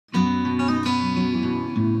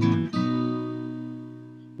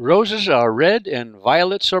Roses are red and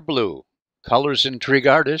violets are blue. Colors intrigue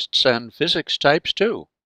artists and physics types too.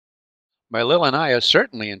 My Lil and I are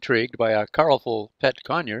certainly intrigued by our colorful pet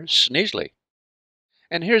conure, Sneasley.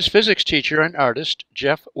 And here's physics teacher and artist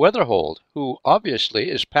Jeff Weatherhold, who obviously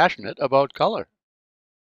is passionate about color.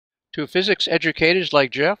 To physics educators like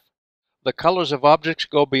Jeff, the colors of objects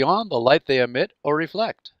go beyond the light they emit or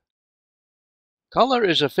reflect. Color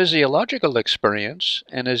is a physiological experience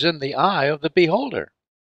and is in the eye of the beholder.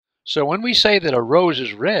 So when we say that a rose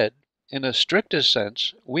is red, in a strictest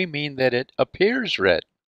sense, we mean that it appears red.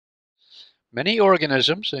 Many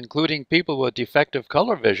organisms, including people with defective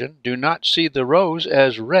color vision, do not see the rose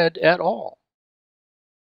as red at all.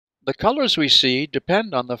 The colors we see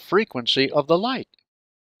depend on the frequency of the light.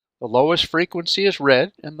 The lowest frequency is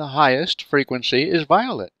red and the highest frequency is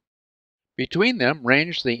violet. Between them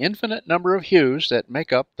range the infinite number of hues that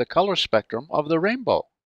make up the color spectrum of the rainbow.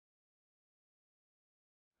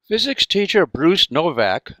 Physics teacher Bruce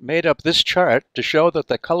Novak made up this chart to show that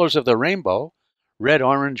the colors of the rainbow, red,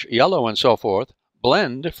 orange, yellow, and so forth,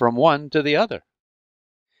 blend from one to the other.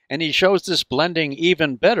 And he shows this blending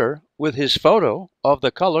even better with his photo of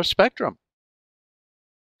the color spectrum.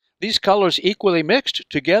 These colors equally mixed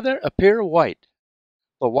together appear white.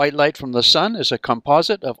 The white light from the sun is a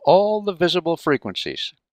composite of all the visible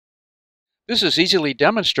frequencies. This is easily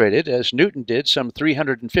demonstrated, as Newton did some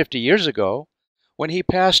 350 years ago, when he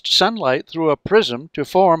passed sunlight through a prism to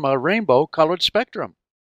form a rainbow-colored spectrum.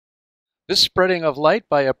 This spreading of light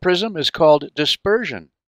by a prism is called dispersion.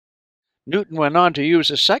 Newton went on to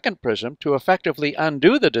use a second prism to effectively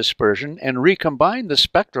undo the dispersion and recombine the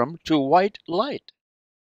spectrum to white light.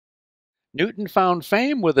 Newton found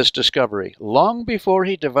fame with this discovery long before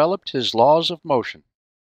he developed his laws of motion.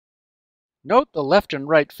 Note the left and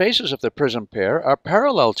right faces of the prism pair are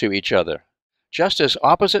parallel to each other, just as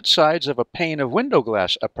opposite sides of a pane of window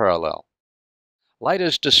glass are parallel. Light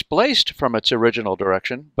is displaced from its original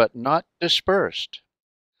direction, but not dispersed.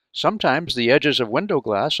 Sometimes the edges of window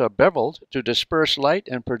glass are beveled to disperse light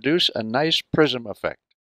and produce a nice prism effect.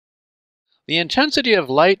 The intensity of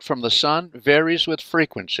light from the sun varies with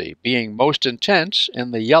frequency, being most intense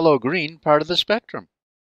in the yellow-green part of the spectrum.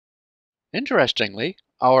 Interestingly,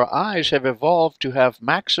 our eyes have evolved to have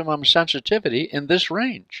maximum sensitivity in this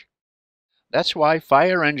range. That's why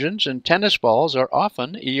fire engines and tennis balls are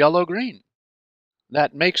often yellow-green.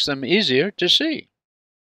 That makes them easier to see.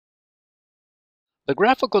 The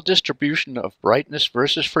graphical distribution of brightness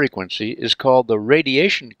versus frequency is called the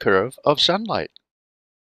radiation curve of sunlight.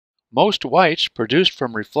 Most whites produced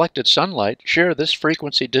from reflected sunlight share this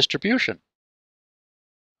frequency distribution.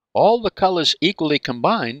 All the colors equally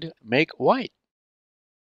combined make white.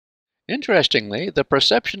 Interestingly, the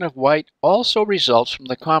perception of white also results from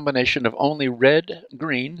the combination of only red,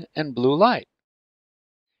 green, and blue light.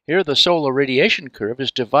 Here the solar radiation curve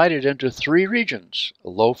is divided into three regions: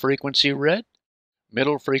 low frequency red,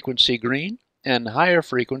 middle frequency green, and higher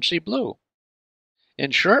frequency blue.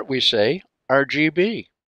 In short, we say RGB.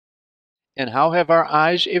 And how have our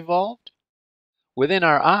eyes evolved? Within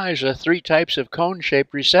our eyes are three types of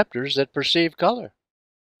cone-shaped receptors that perceive color.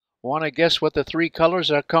 Want to guess what the three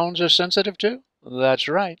colors our cones are sensitive to? That's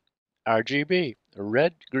right, RGB,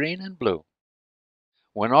 red, green, and blue.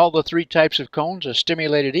 When all the three types of cones are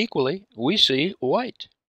stimulated equally, we see white.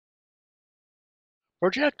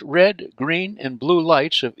 Project red, green, and blue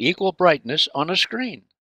lights of equal brightness on a screen.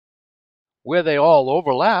 Where they all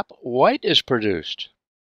overlap, white is produced.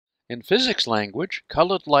 In physics language,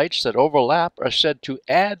 colored lights that overlap are said to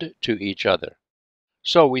add to each other.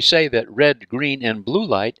 So we say that red, green, and blue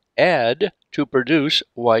light add to produce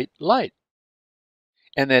white light,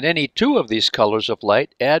 and that any two of these colors of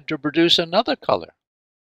light add to produce another color.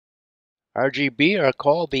 RGB are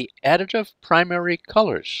called the additive primary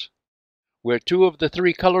colors. Where two of the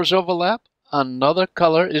three colors overlap, another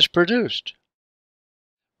color is produced.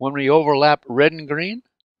 When we overlap red and green,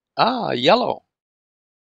 yellow.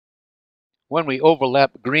 When we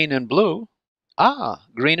overlap green and blue,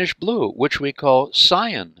 greenish blue, which we call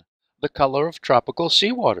cyan, the color of tropical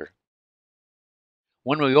seawater.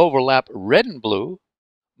 When we overlap red and blue,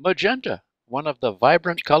 magenta, one of the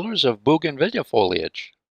vibrant colors of bougainvillea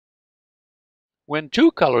foliage. When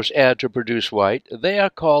two colors add to produce white, they are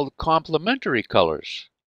called complementary colors.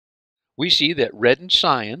 We see that red and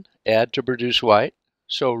cyan add to produce white,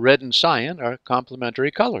 so red and cyan are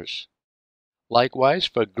complementary colors. Likewise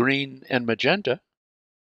for green and magenta,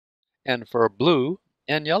 and for blue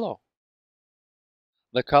and yellow.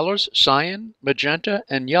 The colors cyan, magenta,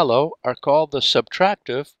 and yellow are called the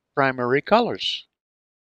subtractive primary colors.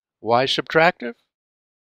 Why subtractive?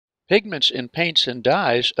 Pigments in paints and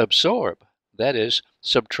dyes absorb, that is,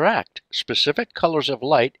 subtract specific colors of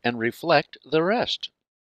light and reflect the rest.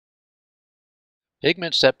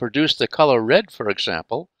 Pigments that produce the color red, for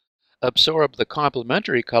example, absorb the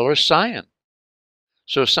complementary color cyan.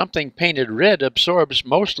 So something painted red absorbs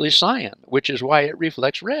mostly cyan, which is why it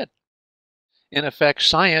reflects red. In effect,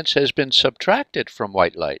 science has been subtracted from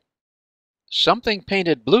white light. Something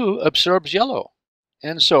painted blue absorbs yellow,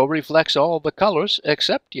 and so reflects all the colors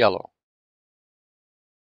except yellow.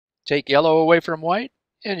 Take yellow away from white,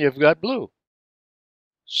 and you've got blue.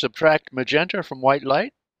 Subtract magenta from white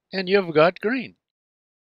light, and you've got green.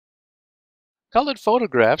 Colored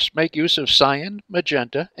photographs make use of cyan,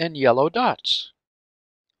 magenta, and yellow dots.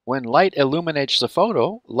 When light illuminates the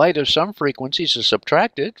photo, light of some frequencies is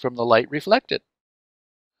subtracted from the light reflected.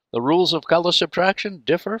 The rules of color subtraction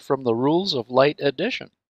differ from the rules of light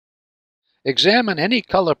addition. Examine any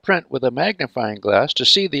color print with a magnifying glass to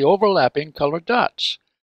see the overlapping colored dots.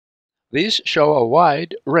 These show a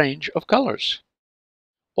wide range of colors.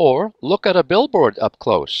 Or look at a billboard up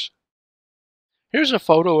close. Here's a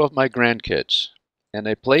photo of my grandkids, and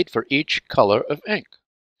a plate for each color of ink.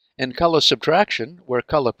 In color subtraction, where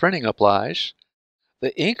color printing applies,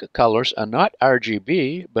 the ink colors are not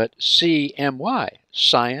RGB, but CMY,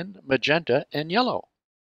 cyan, magenta, and yellow.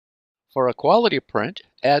 For a quality print,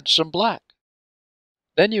 add some black.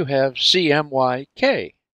 Then you have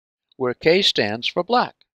CMYK, where K stands for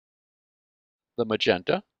black. The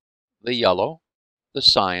magenta, the yellow, the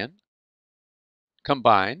cyan,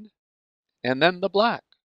 combined, and then the black.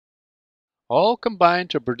 All combine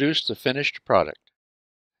to produce the finished product.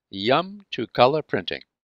 Yum to color printing.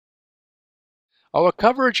 Our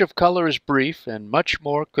coverage of color is brief and much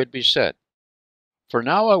more could be said. For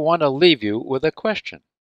now, I want to leave you with a question.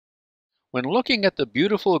 When looking at the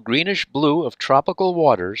beautiful greenish blue of tropical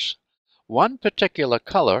waters, one particular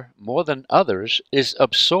color, more than others, is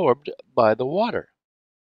absorbed by the water.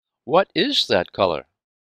 What is that color?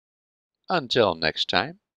 Until next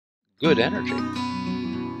time, good energy.